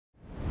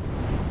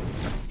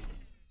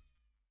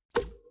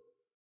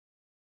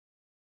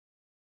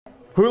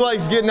Who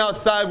likes getting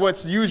outside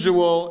what's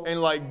usual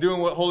and like doing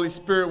what Holy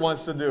Spirit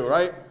wants to do,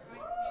 right?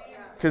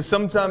 Because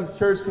sometimes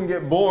church can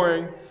get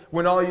boring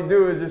when all you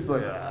do is just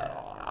like,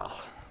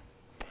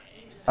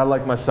 I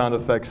like my sound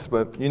effects,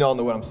 but you all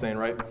know what I'm saying,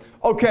 right?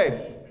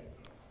 Okay.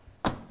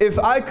 If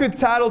I could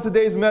title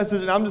today's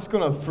message, and I'm just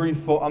gonna free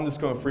flow. I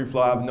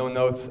have no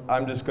notes.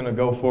 I'm just gonna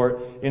go for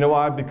it. You know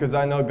why? Because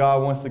I know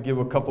God wants to give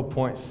a couple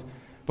points.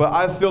 But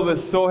I feel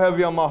this so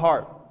heavy on my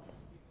heart.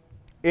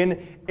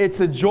 And it's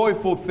a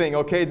joyful thing,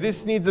 okay?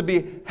 This needs to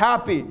be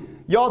happy.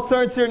 Y'all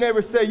turn to your neighbor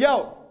and say,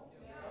 yo,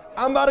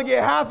 I'm about to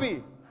get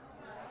happy.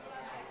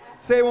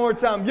 Say it one more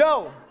time,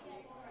 yo.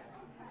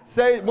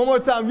 Say it one more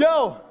time,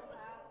 yo.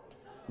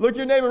 Look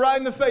your neighbor right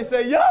in the face.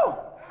 Say, yo,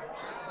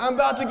 I'm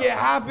about to get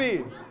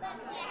happy.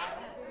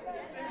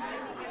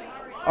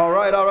 All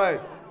right, all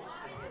right.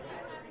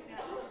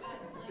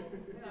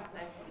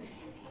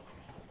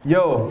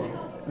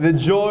 Yo, the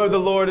joy of the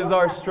Lord is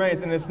our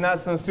strength, and it's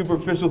not some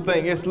superficial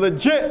thing. It's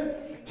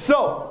legit.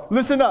 So,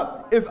 listen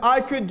up. If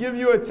I could give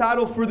you a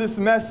title for this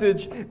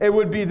message, it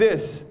would be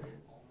this.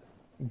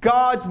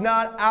 God's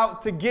not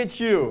out to get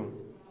you.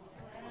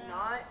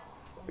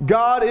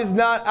 God is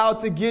not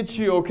out to get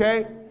you,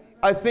 okay?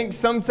 I think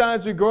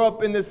sometimes we grow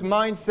up in this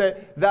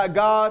mindset that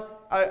God,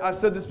 I've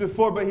said this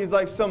before, but he's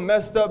like some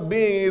messed up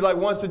being. He like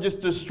wants to just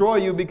destroy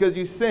you because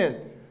you sin.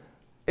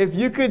 If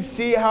you could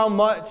see how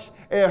much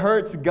it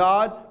hurts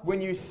God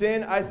when you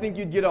sin, I think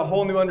you'd get a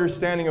whole new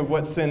understanding of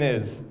what sin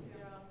is.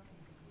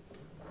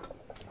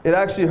 It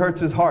actually hurts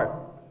his heart.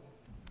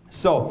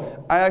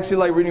 So, I actually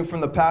like reading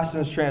from the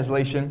Passion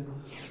Translation.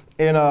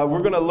 And we're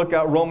going to look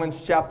at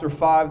Romans chapter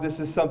 5. This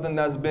is something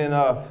that's been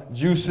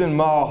juicing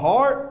my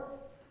heart.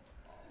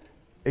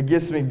 It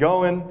gets me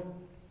going.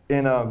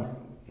 And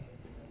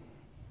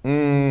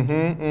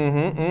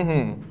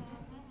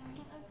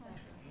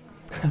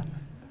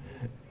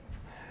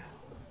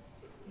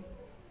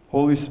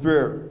Holy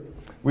Spirit,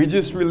 we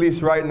just release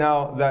right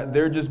now that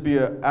there just be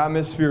an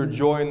atmosphere of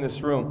joy in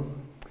this room.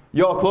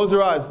 Y'all, close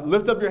your eyes.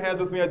 Lift up your hands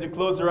with me as you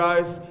close your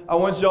eyes. I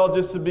want y'all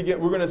just to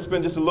begin. We're going to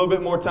spend just a little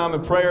bit more time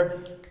in prayer.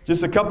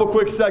 Just a couple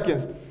quick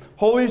seconds.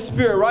 Holy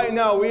Spirit, right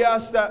now, we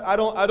ask that I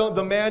don't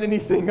demand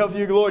anything of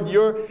you, Lord.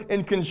 You're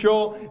in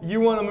control.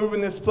 You want to move in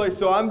this place.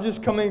 So I'm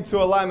just coming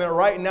to alignment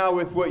right now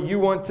with what you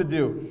want to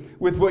do,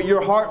 with what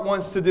your heart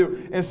wants to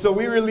do. And so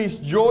we release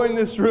joy in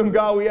this room,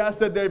 God. We ask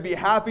that there be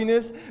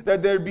happiness,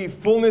 that there be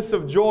fullness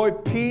of joy,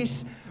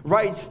 peace,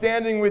 right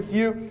standing with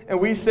you.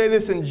 And we say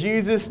this in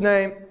Jesus'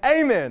 name.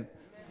 Amen.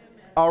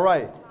 All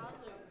right.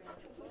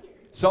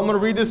 So I'm going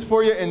to read this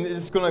for you, and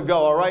it's going to go.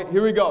 All right,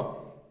 here we go.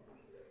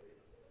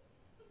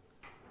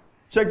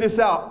 Check this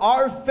out.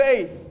 Our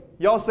faith,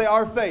 y'all say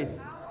our faith,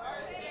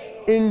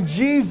 in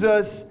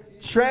Jesus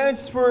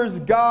transfers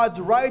God's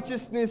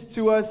righteousness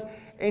to us,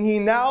 and he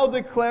now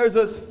declares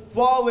us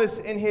flawless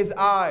in his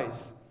eyes.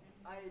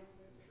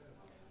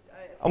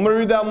 I'm going to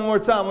read that one more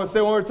time. I'm going to say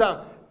it one more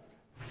time.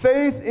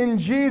 Faith in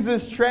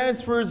Jesus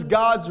transfers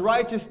God's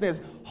righteousness.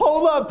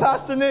 Hold up,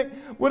 Pastor Nick.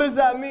 What does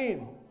that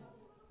mean?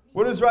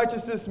 What does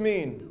righteousness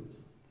mean?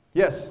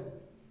 Yes?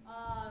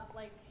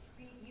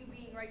 You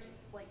being righteous,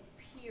 like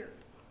pure.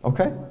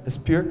 Okay, it's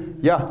pure.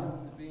 Yeah.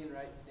 Being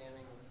right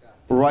standing with God.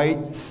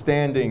 Right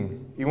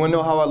standing. You want to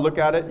know how I look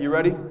at it? You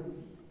ready?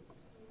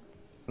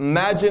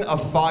 Imagine a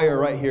fire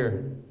right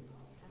here.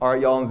 All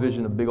right, y'all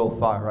envision a big old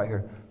fire right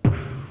here.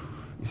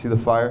 You see the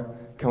fire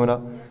coming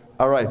up?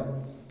 All right.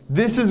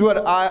 This is what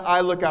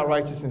I look at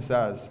righteousness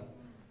as.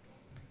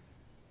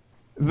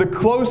 The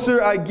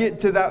closer I get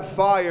to that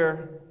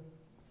fire,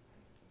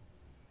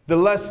 the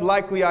less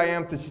likely I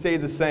am to stay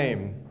the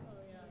same.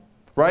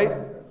 Right?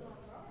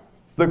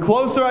 The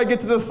closer I get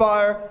to the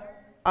fire,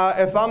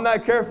 if I'm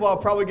not careful, I'll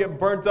probably get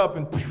burnt up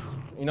and,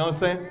 you know what I'm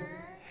saying?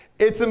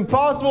 It's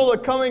impossible to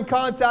come in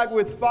contact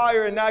with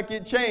fire and not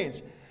get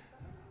changed.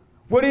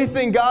 What do you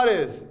think God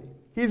is?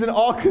 He's an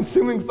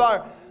all-consuming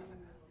fire.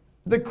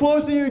 The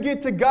closer you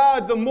get to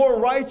God, the more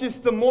righteous,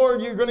 the more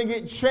you're going to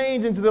get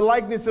changed into the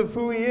likeness of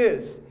who he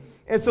is.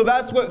 And so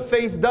that's what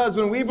faith does.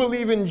 When we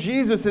believe in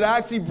Jesus, it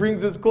actually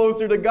brings us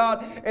closer to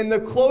God. And the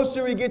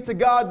closer we get to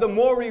God, the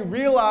more we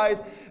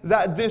realize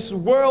that this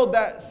world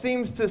that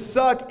seems to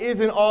suck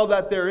isn't all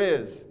that there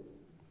is.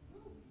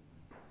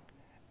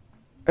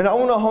 And I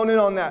want to hone in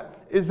on that,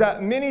 is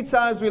that many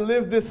times we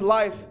live this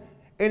life,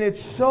 and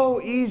it's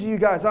so easy, you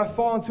guys, I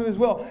fall into it as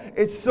well.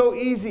 It's so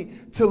easy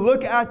to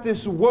look at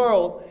this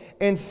world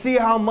and see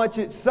how much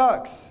it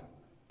sucks,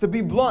 to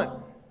be blunt.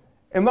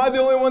 Am I the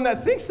only one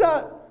that thinks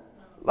that?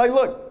 Like,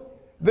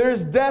 look,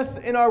 there's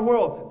death in our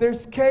world.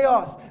 There's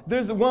chaos.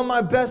 There's one of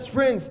my best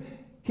friends.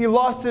 He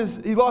lost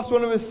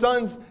one of his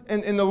sons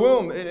in the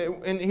womb,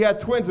 and he had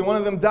twins, and one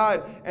of them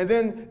died. And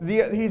then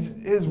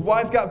his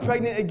wife got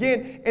pregnant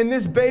again, and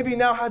this baby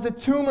now has a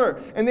tumor,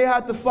 and they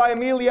have to fly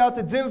immediately out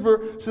to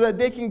Denver so that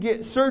they can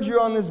get surgery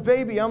on this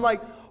baby. I'm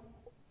like,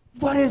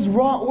 what is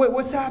wrong?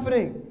 What's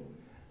happening?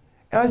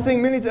 And I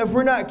think many times, if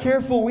we're not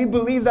careful, we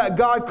believe that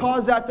God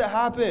caused that to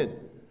happen.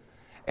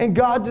 And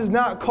God does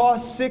not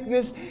cause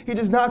sickness. He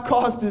does not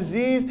cause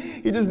disease.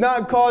 He does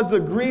not cause the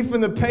grief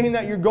and the pain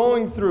that you're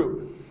going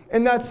through.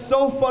 And that's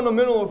so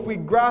fundamental if we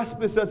grasp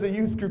this as a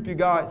youth group, you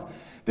guys.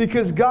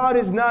 Because God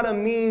is not a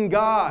mean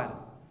God.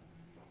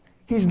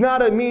 He's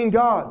not a mean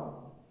God.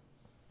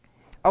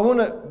 I want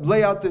to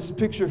lay out this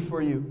picture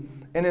for you.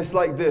 And it's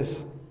like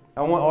this.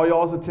 I want all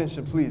y'all's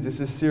attention, please. This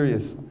is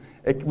serious.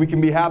 We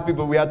can be happy,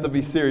 but we have to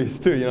be serious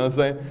too. You know what I'm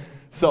saying?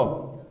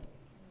 So,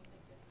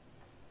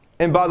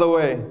 and by the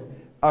way,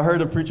 I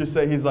heard a preacher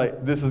say, he's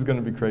like, this is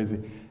going to be crazy.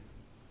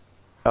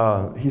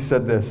 He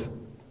said this.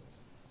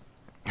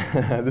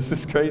 This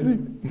is crazy.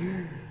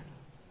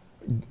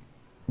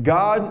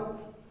 God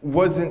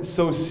wasn't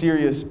so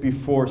serious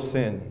before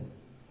sin.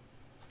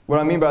 What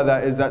I mean by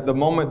that is that the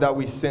moment that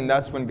we sin,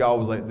 that's when God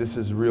was like, this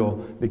is real,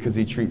 because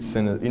he treats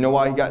sin. You know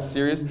why he got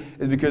serious?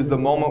 It's because the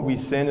moment we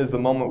sin is the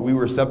moment we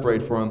were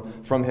separated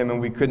from him and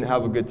we couldn't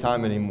have a good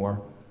time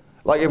anymore.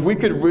 Like if we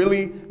could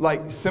really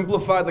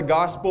simplify the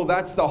gospel,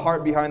 that's the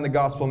heart behind the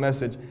gospel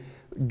message.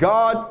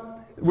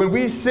 God, when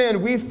we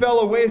sinned, we fell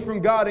away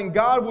from God, and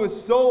God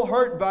was so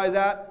hurt by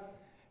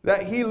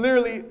that he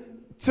literally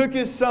took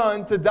his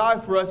son to die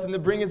for us and to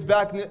bring us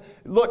back.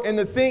 Look, and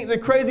the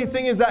crazy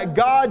thing is that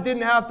God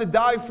didn't have to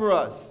die for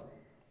us.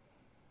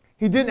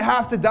 He didn't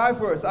have to die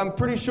for us. I'm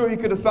pretty sure he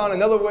could have found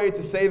another way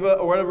to save us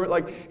or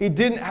whatever. He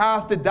didn't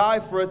have to die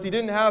for us. He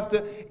didn't have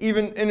to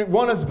even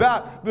want us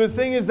back. But the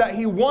thing is that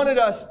he wanted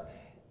us,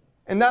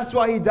 and that's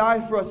why he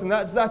died for us. And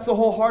that's the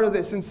whole heart of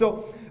this. And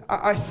so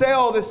I say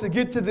all this to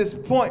get to this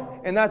point,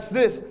 and that's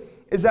this,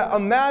 is that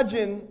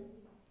imagine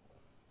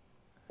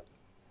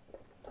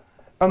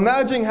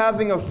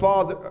having a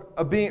father,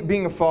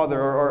 being a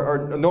father,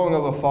 or knowing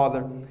of a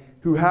father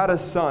who had a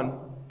son.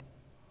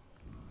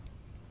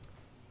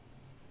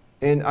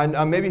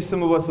 And maybe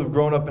some of us have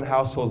grown up in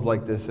households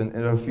like this, and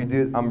if you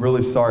did, I'm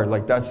really sorry.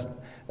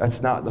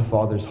 That's not the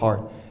father's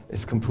heart.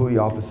 It's completely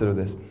opposite of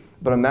this.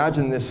 But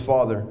imagine this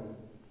father.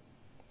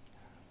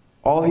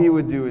 All he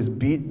would do is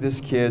beat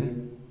this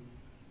kid.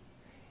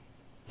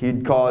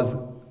 He'd cause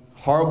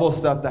horrible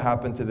stuff to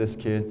happen to this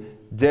kid,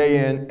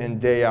 day in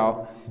and day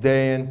out,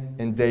 day in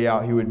and day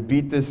out. He would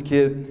beat this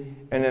kid,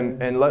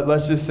 and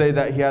let's just say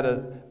that he had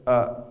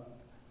a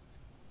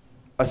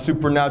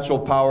supernatural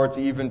power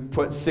to even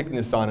put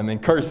sickness on him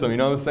and curse him, you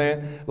know what I'm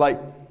saying?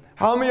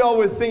 How many of y'all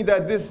would think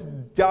that this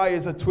guy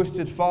is a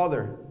twisted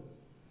father?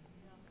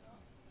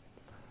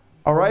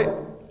 All right?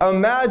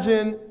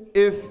 Imagine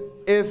if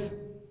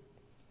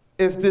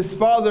this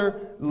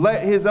father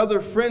let his other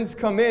friends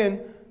come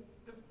in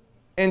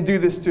and do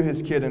this to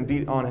his kid and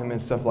beat on him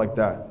and stuff like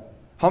that.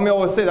 How many of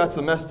y'all would say that's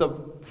a messed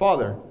up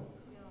father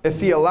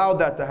if he allowed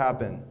that to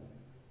happen?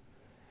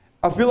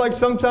 I feel like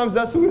sometimes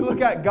that's when we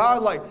look at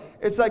God,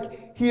 it's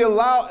like he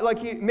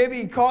maybe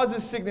he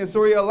causes sickness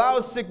or he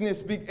allows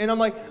sickness, and I'm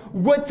like,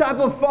 what type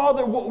of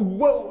father,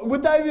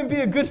 would that even be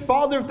a good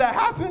father if that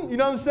happened? You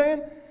know what I'm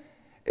saying?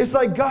 It's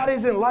like God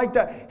isn't like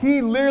that. He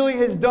literally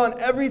has done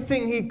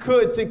everything he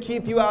could to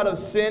keep you out of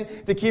sin,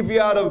 to keep you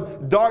out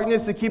of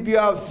darkness, to keep you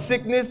out of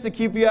sickness, to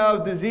keep you out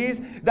of disease.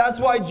 That's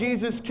why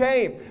Jesus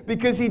came,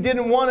 because he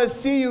didn't want to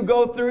see you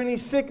go through any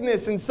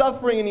sickness and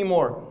suffering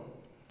anymore.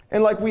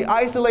 And we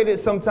isolate it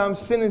sometimes,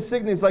 sin and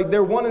sickness,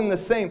 they're one and the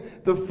same.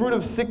 The fruit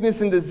of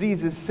sickness and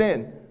disease is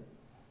sin.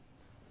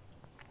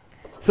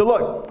 So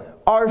look,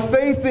 our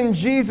faith in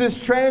Jesus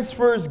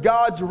transfers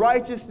God's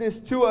righteousness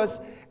to us,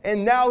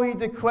 and now he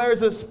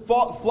declares us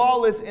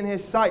flawless in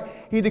his sight.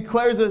 He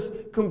declares us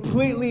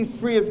completely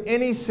free of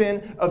any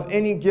sin, of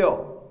any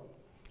guilt.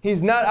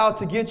 He's not out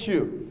to get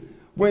you.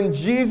 When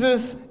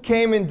Jesus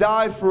came and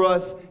died for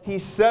us, he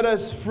set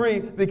us free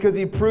because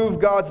he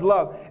proved God's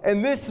love.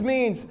 And this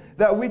means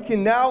that we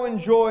can now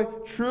enjoy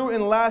true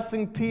and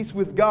lasting peace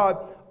with God,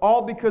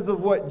 all because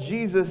of what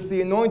Jesus,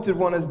 the Anointed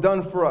One, has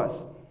done for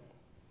us.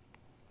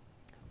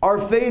 Our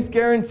faith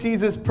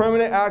guarantees us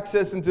permanent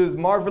access into his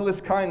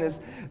marvelous kindness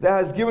that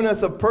has given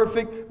us a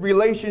perfect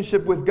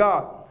relationship with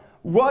God.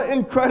 What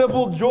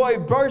incredible joy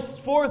bursts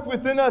forth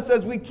within us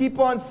as we keep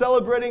on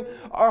celebrating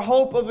our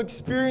hope of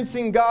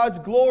experiencing God's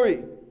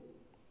glory.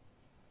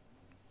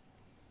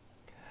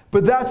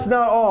 But that's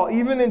not all.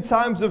 Even in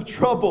times of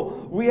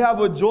trouble, we have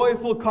a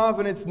joyful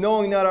confidence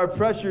knowing that our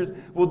pressures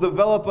will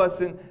develop us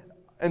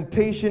in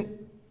patient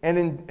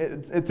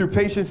and through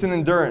patience and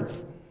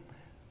endurance.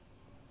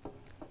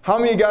 How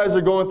many of you guys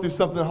are going through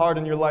something hard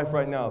in your life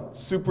right now?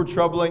 Super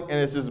troubling, and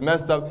it's just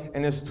messed up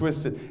and it's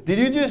twisted. Did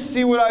you just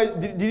see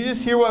did you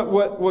just hear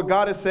what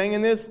God is saying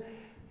in this?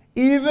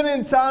 Even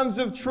in times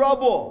of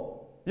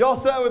trouble. Y'all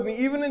say that with me.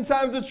 Even in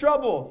times of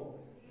trouble.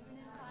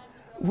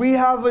 We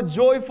have a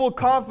joyful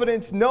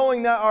confidence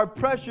knowing that our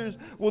pressures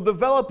will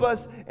develop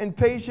us in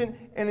patience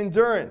and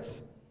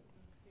endurance.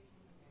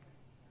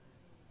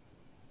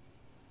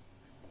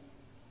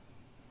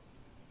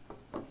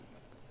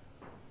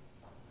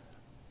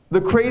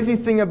 The crazy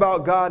thing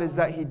about God is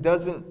that he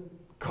doesn't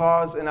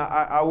cause, and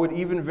I would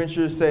even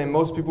venture to say, and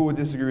most people would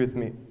disagree with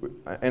me,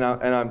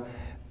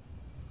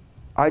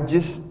 I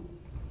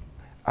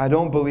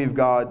don't believe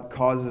God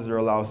causes or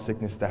allows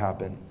sickness to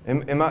happen.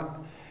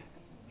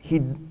 He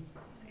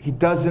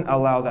doesn't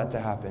allow that to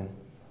happen.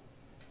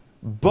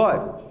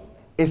 But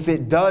if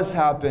it does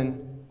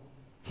happen,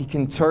 He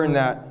can turn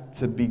that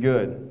to be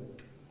good.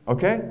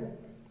 Okay?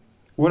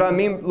 What I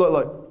mean,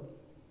 look.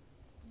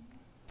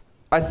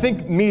 I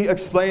think me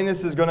explaining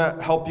this is going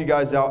to help you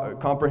guys out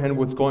comprehend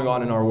what's going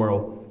on in our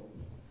world.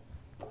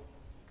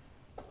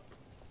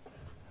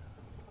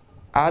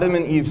 Adam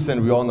and Eve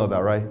sinned. We all know that,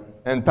 right?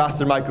 And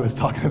Pastor Michael was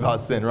talking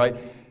about sin, right?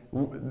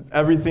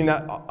 Every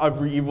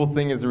evil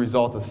thing is a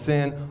result of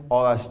sin,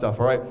 all that stuff,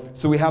 all right?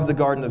 So we have the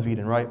Garden of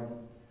Eden, right?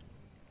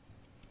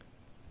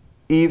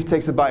 Eve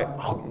takes a bite,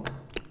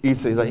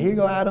 eats it. He's like, here you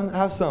go, Adam,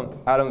 have some.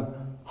 Adam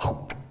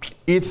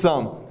eats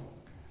some.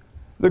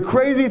 The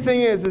crazy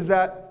thing is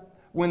that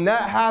when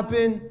that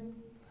happened,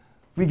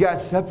 we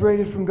got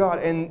separated from God.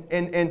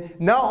 And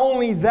not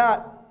only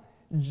that,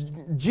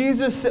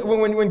 Jesus said,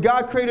 when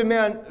God created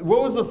man,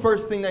 what was the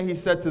first thing that He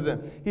said to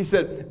them? He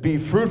said, be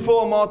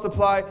fruitful and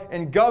multiply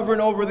and govern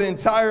over the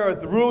entire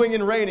earth, ruling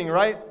and reigning,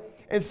 right?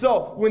 And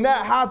so when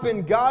that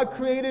happened, God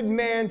created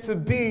man to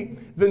be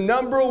the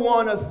number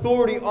one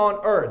authority on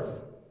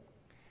earth.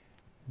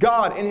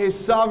 God, in His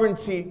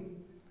sovereignty,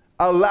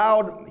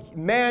 allowed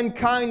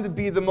mankind to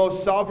be the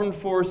most sovereign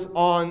force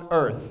on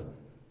earth.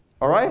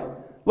 All right?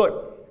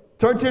 Look,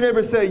 turn to your neighbor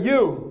and say,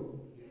 you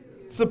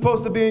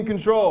supposed to be in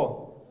control.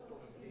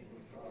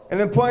 And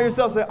then point at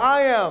yourself and say,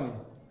 I am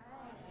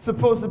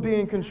supposed to be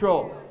in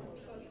control.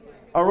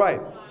 All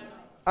right.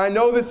 I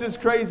know this is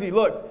crazy.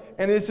 Look,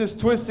 and this is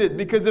twisted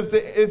because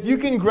if you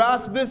can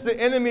grasp this, the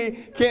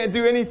enemy can't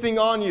do anything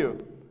on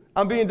you.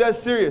 I'm being dead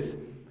serious.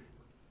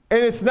 And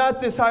it's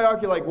not this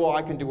hierarchy like, well,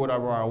 I can do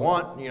whatever I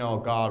want, you know,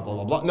 God, blah,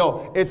 blah, blah.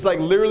 No, it's like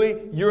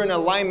literally you're in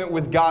alignment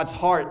with God's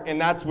heart, and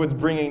that's what's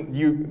making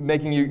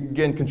you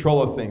get in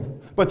control of things.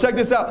 But check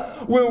this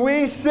out. When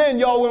we sinned,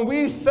 y'all, when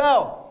we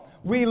fell,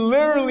 we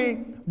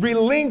literally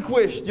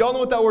relinquished. Y'all know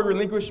what that word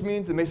relinquish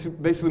means?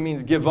 It basically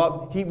means give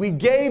up. We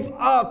gave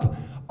up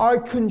our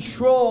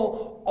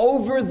control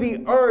over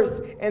the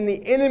earth, and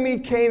the enemy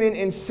came in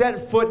and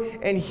set foot,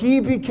 and he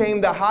became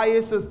the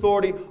highest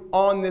authority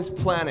on this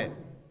planet.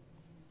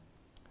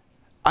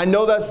 I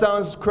know that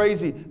sounds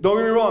crazy. Don't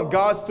get me wrong.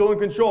 God's still in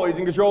control. He's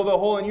in control of the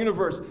whole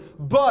universe.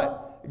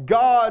 But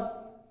God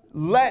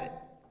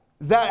let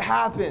that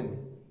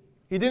happen.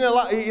 He didn't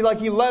allow,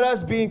 he let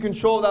us be in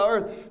control of that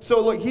earth.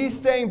 So look, He's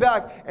staying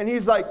back, and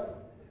He's like,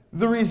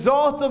 the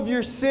result of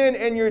your sin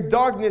and your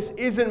darkness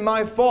isn't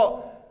my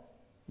fault.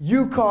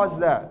 You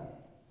caused that.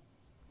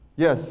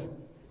 Yes? It'd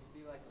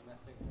be like a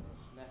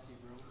messy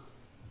room.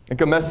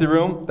 Like a messy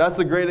room? That's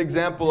a great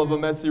example of a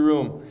messy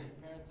room.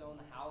 Your parents own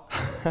the house.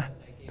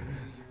 They gave you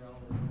your own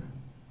room.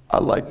 I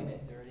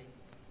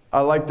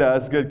like that.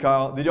 That's good,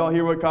 Kyle. Did y'all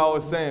hear what Kyle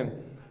was saying?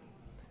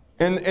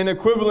 In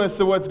equivalence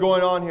to what's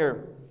going on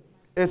here.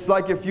 It's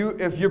like if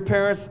your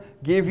parents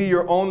gave you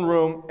your own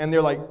room and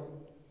they're like,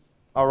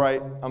 all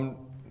right,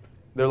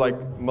 they're like,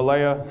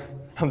 Malaya,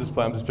 I'm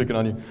just picking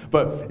on you.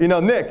 But, you know,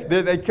 Nick,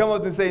 they come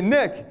up and say,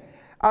 Nick,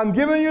 I'm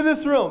giving you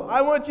this room.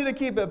 I want you to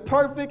keep it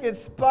perfect and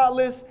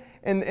spotless.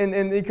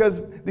 And because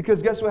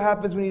guess what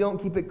happens when you don't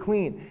keep it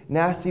clean?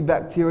 Nasty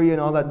bacteria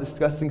and all that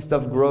disgusting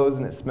stuff grows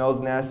and it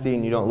smells nasty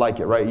and you don't like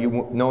it, right?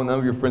 None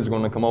of your friends are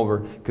going to come over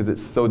because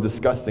it's so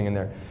disgusting in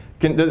there.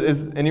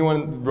 Is anyone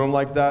in the room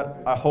like that?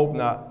 I hope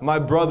not. My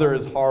brother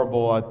is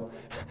horrible.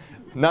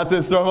 Not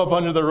to throw him up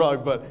under the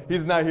rug, but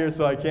he's not here,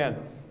 so I can.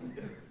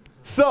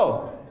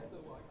 So,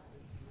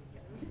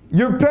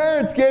 your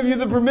parents gave you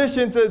the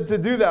permission to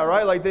do that,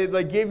 right? Like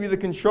they gave you the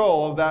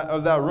control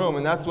of that room,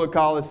 and that's what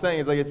Kyle is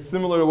saying. It's like it's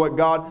similar to what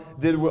God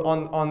did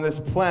on this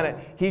planet.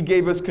 He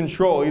gave us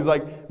control. He's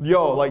like,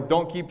 yo, like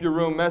don't keep your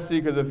room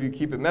messy, because if you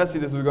keep it messy,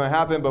 this is going to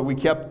happen. But we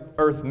kept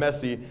Earth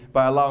messy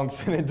by allowing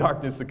sin and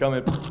darkness to come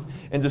in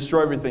and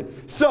destroy everything.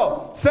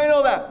 So, saying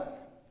all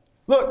that,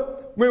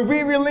 look, when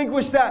we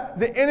relinquished that,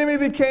 the enemy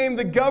became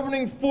the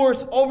governing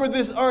force over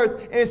this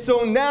earth. And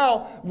so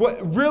now,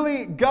 what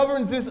really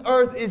governs this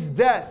earth is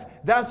death.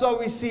 That's why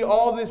we see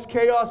all this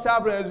chaos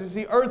happening, as we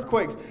see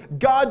earthquakes.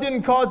 God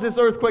didn't cause this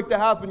earthquake to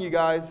happen, you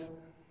guys.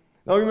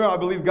 Don't get me wrong, I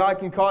believe God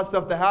can cause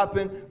stuff to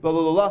happen, blah,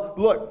 blah, blah,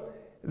 blah. Look,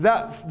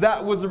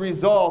 that was a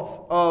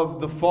result of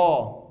the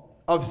fall,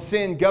 of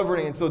sin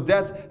governing. And so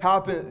death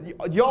happened.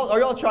 Are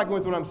y'all tracking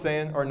with what I'm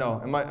saying, or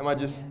no? Am I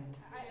just...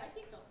 I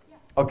think so,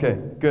 yeah. Okay,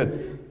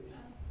 good.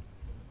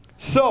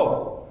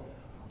 So,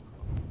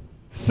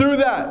 through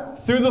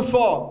the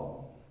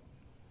fall,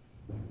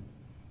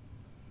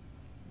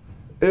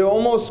 it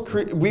almost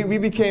we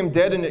became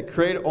dead, and it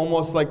created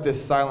almost like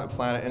this silent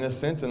planet in a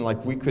sense, and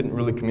like we couldn't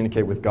really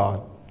communicate with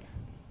God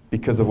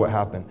because of what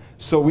happened.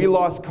 So we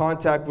lost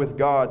contact with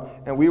God,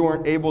 and we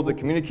weren't able to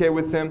communicate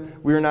with Him.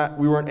 We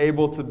weren't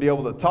able to be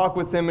able to talk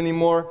with Him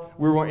anymore.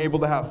 We weren't able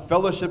to have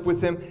fellowship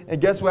with Him. And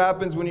guess what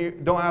happens when you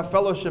don't have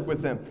fellowship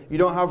with Him? You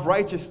don't have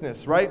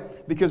righteousness,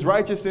 right? Because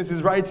righteousness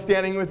is right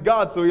standing with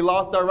God. So we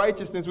lost our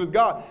righteousness with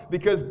God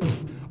because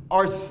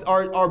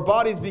our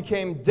bodies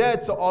became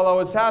dead to all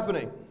that was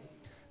happening.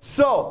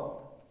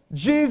 So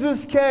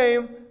Jesus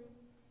came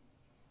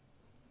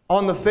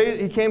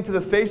He came to the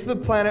face of the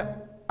planet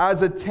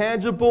as a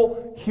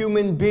tangible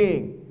human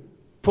being.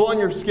 Pull on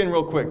your skin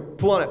real quick.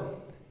 Pull on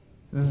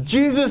it.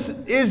 Jesus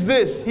is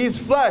this. He's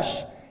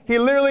flesh. He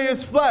literally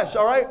is flesh,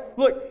 all right?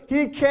 Look,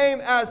 He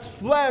came as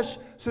flesh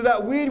so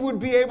that we would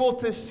be able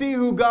to see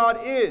who God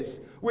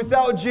is.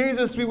 Without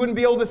Jesus, we wouldn't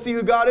be able to see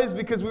who God is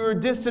because we were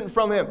distant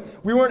from Him.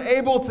 We weren't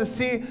able to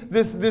see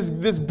this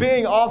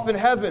being off in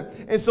heaven.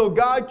 And so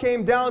God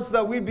came down so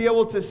that we'd be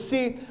able to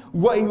see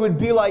what He would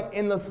be like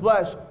in the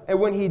flesh. And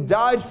when He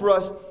died for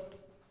us,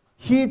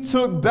 He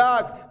took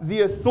back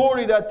the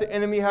authority that the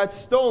enemy had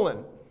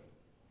stolen.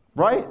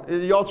 Right?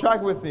 Y'all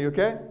track with me,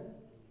 okay?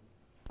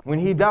 When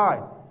He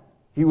died,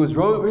 He was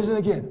risen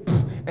again.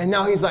 And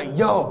now He's like,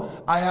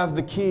 yo, I have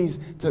the keys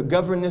to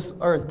govern this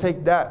earth.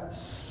 Take that,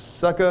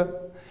 sucker.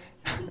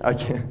 I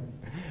can't.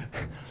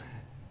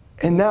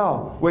 And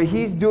now, what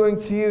He's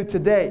doing to you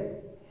today,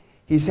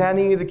 He's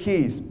handing you the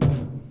keys.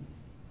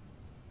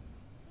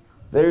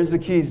 There's the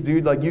keys,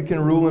 dude. Like, you can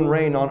rule and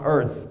reign on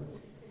earth.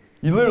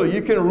 You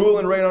can rule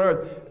and reign on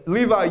earth.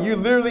 Levi, you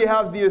literally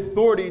have the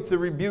authority to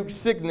rebuke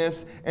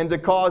sickness and to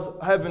cause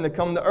heaven to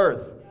come to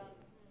earth.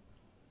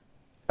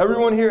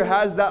 Everyone here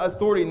has that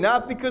authority,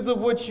 not because of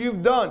what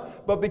you've done,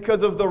 but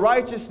because of the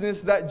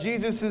righteousness that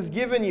Jesus has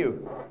given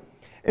you.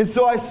 And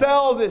so I say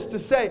all this to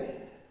say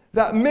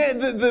that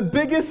the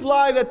biggest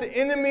lie that the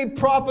enemy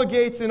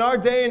propagates in our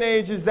day and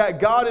age is that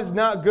God is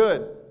not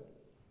good.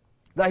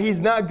 That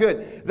He's not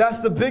good.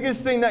 That's the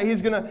biggest thing that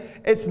He's going to...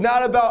 It's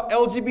not about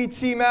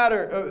LGBT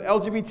matter,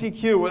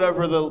 LGBTQ,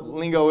 whatever the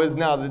lingo is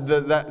now.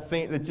 That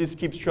thing that just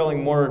keeps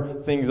trailing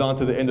more things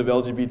onto the end of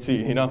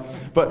LGBT, you know.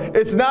 But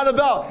it's not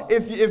about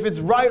if it's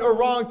right or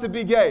wrong to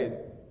be gay.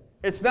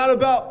 It's not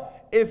about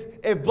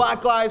if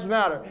Black Lives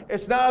Matter.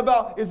 It's not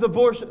about is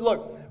abortion.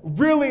 Look,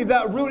 really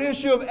that root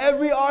issue of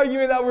every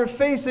argument that we're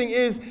facing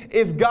is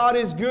if God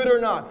is good or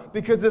not.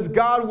 Because if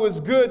God was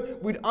good,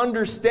 we'd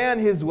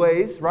understand His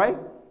ways, right?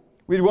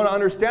 We'd want to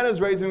understand His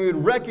ways, and we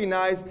would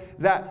recognize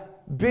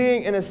that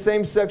being in a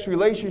same-sex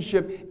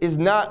relationship is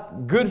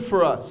not good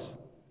for us.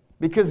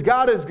 Because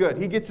God is good.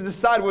 He gets to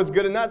decide what's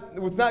good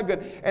and what's not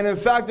good. And in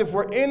fact, if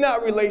we're in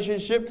that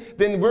relationship,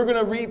 then we're going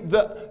to reap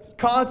the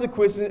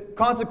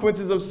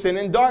consequences of sin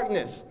and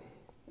darkness.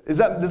 Does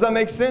that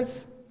make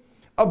sense?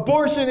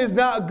 Abortion is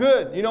not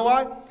good. You know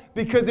why?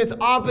 Because it's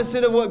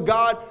opposite of what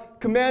God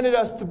commanded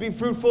us to be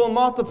fruitful and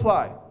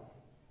multiply.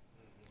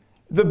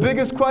 The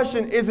biggest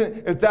question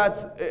isn't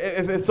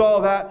if it's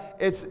all that,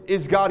 it's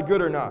is God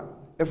good or not?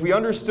 If we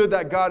understood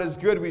that God is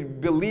good, we'd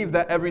believe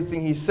that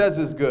everything He says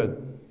is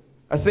good.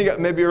 I think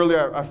maybe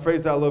earlier I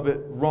phrased that a little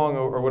bit wrong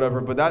or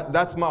whatever, but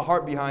that's my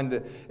heart behind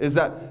it, is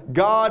that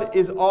God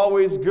is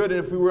always good,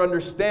 and if we were to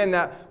understand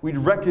that, we'd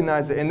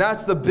recognize it. And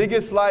that's the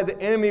biggest lie the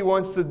enemy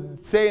wants to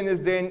say in this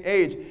day and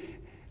age.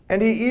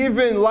 And he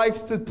even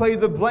likes to play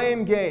the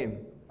blame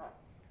game.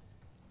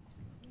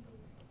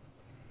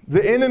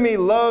 The enemy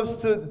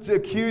loves to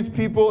accuse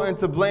people and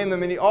to blame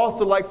them, and he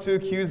also likes to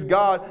accuse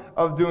God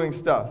of doing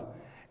stuff.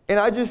 And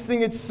I just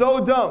think it's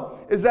so dumb,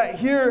 is that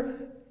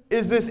here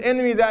is this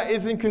enemy that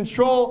is in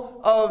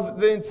control of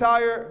the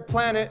entire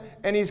planet,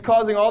 and he's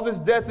causing all this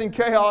death and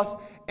chaos,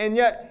 and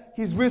yet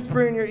he's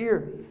whispering in your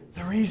ear,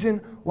 the reason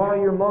why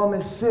your mom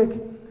is sick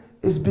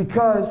is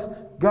because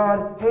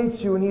God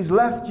hates you and He's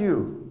left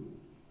you.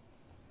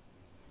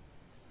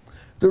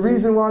 The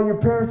reason why your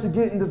parents are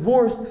getting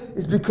divorced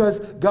is because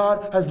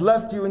God has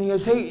left you and He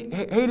has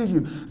hated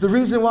you. The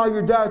reason why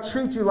your dad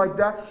treats you like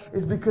that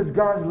is because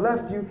God has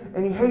left you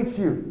and He hates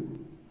you.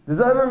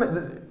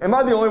 Am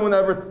I the only one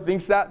that ever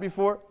thinks that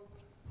before?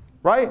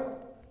 Right?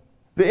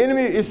 The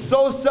enemy is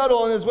so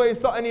subtle in his ways,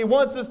 and he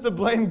wants us to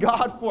blame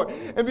God for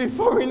it. And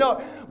before we know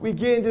it, we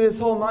get into this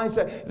whole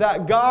mindset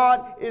that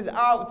God is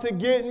out to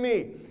get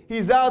me.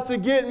 He's out to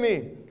get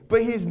me.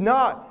 But He's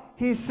not.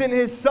 He sent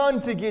His Son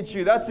to get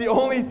you. That's the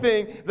only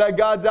thing that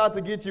God's out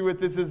to get you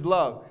with is His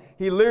love.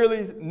 He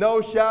literally,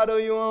 no shadow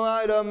you won't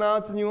light up,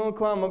 mountain you won't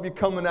climb up, you're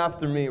coming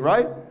after me,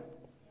 right?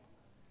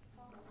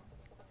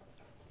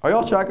 Are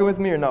y'all tracking with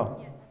me or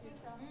no?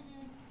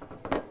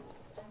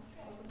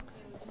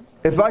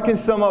 If I can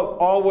sum up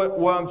all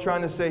what I'm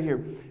trying to say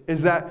here,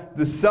 is that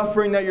the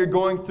suffering that you're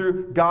going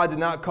through, God did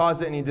not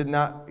cause it, and He did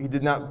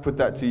not put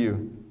that to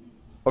you.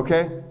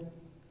 Okay?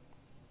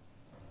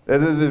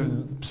 As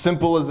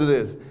simple as it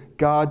is.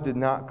 God did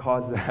not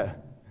cause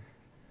that.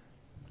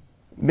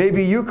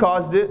 Maybe you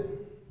caused it.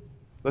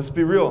 Let's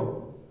be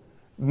real.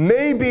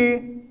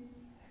 Maybe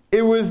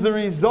it was the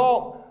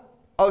result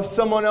of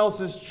someone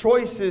else's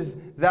choices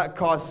that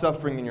caused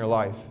suffering in your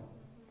life.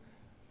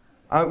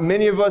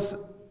 Many of us,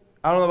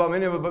 I don't know about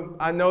many of us,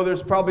 but I know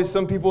there's probably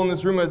some people in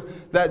this room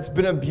that's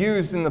been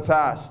abused in the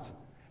past.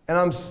 And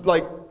I'm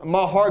like,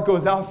 my heart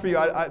goes out for you.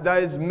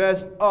 That is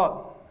messed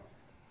up.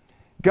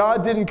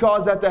 God didn't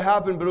cause that to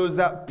happen, but it was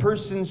that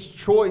person's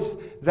choice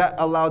that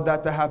allowed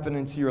that to happen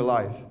into your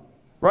life.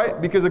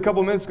 Right? Because a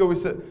couple minutes ago we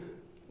said,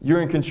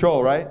 you're in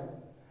control, right?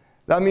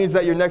 That means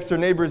that your next door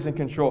neighbor is in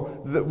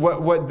control.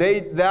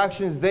 The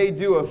actions they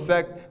do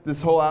affect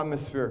this whole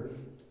atmosphere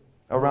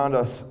around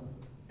us.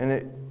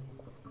 And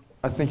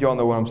I think you all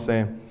know what I'm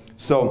saying.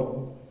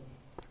 So,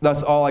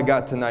 That's all I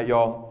got tonight,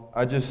 y'all.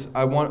 I just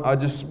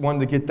wanted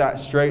to get that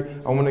straight.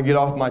 I want to get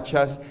off my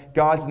chest.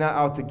 God's not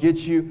out to get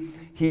you.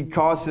 He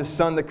caused His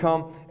Son to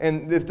come.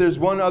 And if there's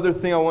one other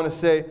thing I want to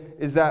say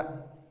is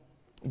that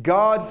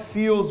God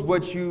feels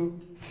what you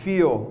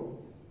feel.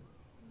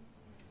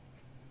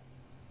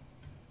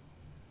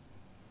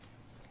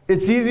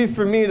 It's easy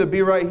for me to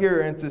be right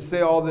here and to say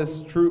all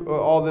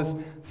this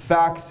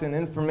facts and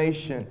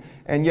information,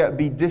 and yet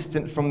be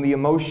distant from the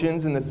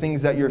emotions and the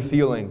things that you're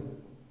feeling.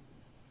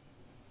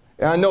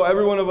 And I know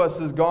every one of us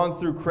has gone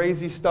through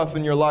crazy stuff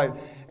in your life,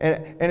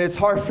 and it's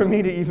hard for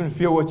me to even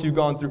feel what you've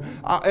gone through.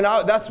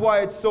 That's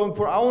why it's so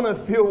important. I want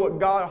to feel what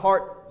God's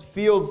heart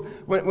feels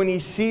when He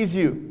sees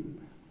you.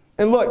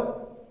 And look,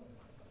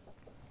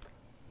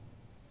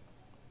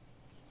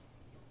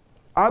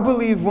 I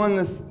believe one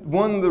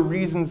of the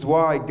reasons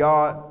why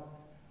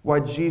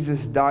Jesus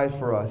died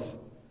for us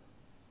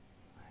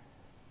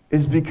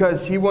is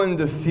because He wanted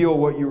to feel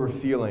what you were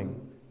feeling.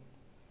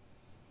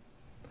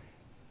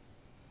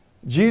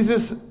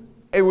 Jesus,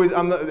 it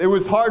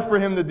was hard for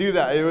Him to do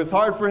that. It was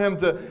hard for Him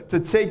to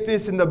take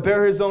this and to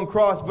bear His own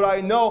cross. But I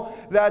know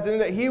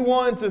that He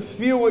wanted to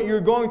feel what you're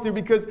going through,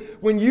 because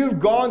when you've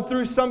gone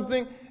through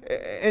something,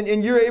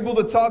 and you're able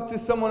to talk to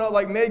someone else,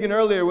 like Megan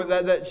earlier, with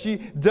that she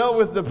dealt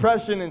with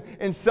depression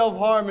and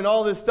self-harm and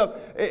all this stuff.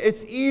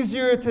 It's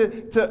easier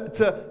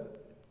to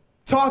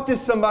talk to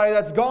somebody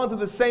that's gone through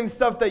the same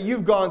stuff that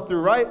you've gone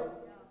through, right?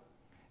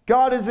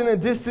 God isn't a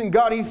distant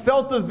God. He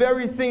felt the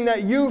very thing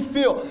that you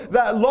feel,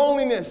 that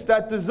loneliness,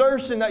 that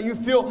desertion that you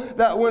feel,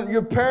 that when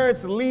your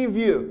parents leave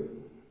you.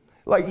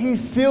 Like, He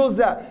feels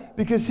that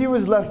because He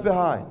was left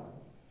behind.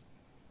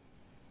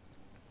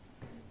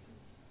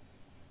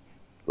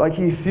 Like,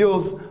 He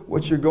feels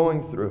what you're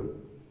going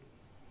through.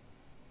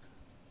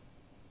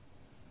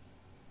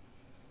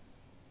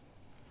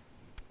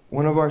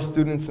 One of our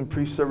students in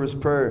pre-service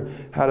prayer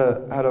had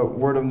a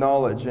word of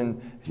knowledge,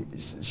 and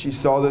she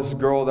saw this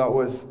girl that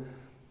was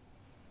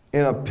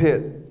in a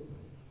pit,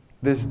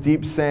 this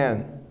deep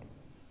sand,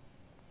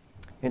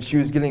 and she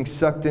was getting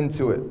sucked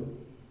into it.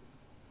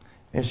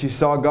 And she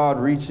saw God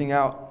reaching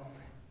out,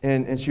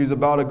 and she was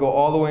about to go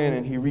all the way in,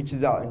 and He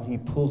reaches out and He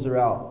pulls her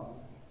out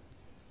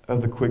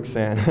of the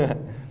quicksand.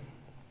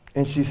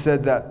 And she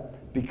said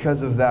that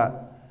because of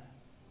that,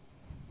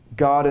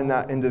 God and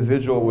that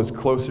individual was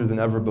closer than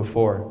ever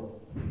before.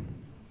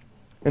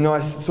 And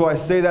so I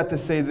say that to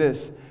say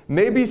this.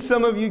 Maybe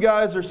some of you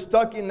guys are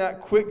stuck in that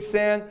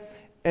quicksand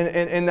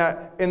and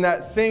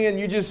that thing, and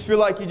you just feel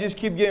like you just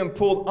keep getting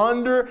pulled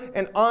under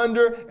and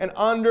under and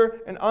under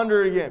and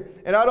under again.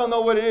 And I don't know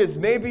what it is.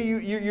 Maybe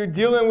you're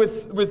dealing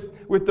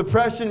with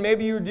depression.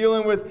 Maybe you're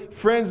dealing with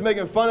friends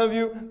making fun of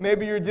you.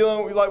 Maybe you're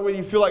dealing with when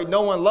you feel like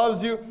no one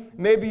loves you.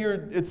 Maybe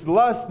it's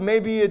lust.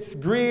 Maybe it's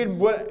greed.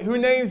 Who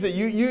names it?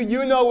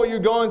 You know what you're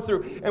going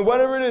through. And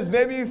whatever it is,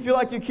 maybe you feel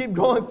like you keep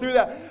going through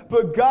that.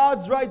 But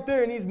God's right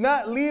there, and He's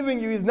not leaving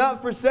you. He's not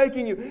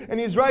forsaking you. And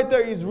He's right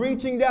there. He's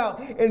reaching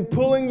down and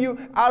pulling you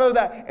out of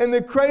that. And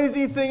the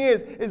crazy thing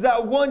is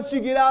that once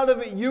you get out of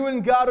it, you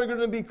and God are going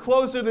to be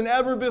closer than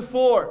ever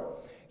before.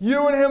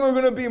 You and Him are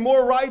going to be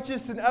more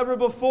righteous than ever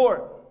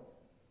before.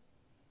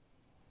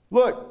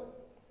 Look.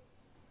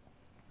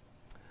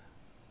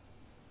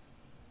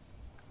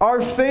 Our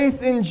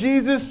faith in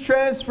Jesus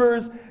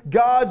transfers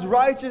God's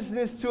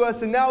righteousness to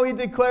us, and now He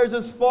declares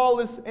us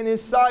flawless in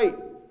His sight.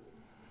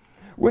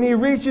 When He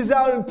reaches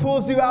out and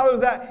pulls you out of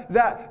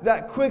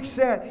that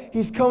quicksand,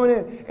 He's coming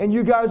in, and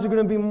you guys are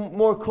going to be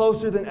more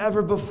closer than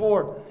ever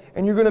before,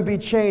 and you're going to be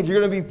changed.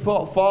 You're going to be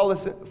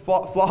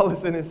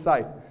flawless in His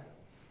sight.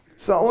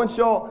 So I want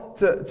y'all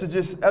to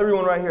just,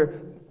 everyone right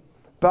here,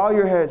 bow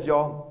your heads,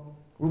 y'all.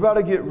 We're about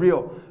to get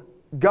real.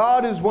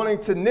 God is wanting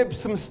to nip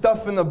some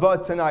stuff in the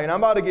bud tonight. And I'm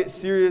about to get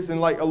serious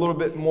and like a little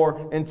bit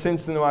more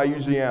intense than I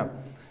usually am.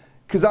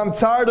 Because I'm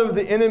tired of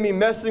the enemy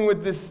messing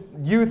with this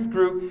youth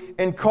group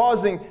and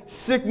causing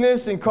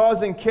sickness and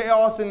causing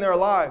chaos in their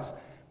lives.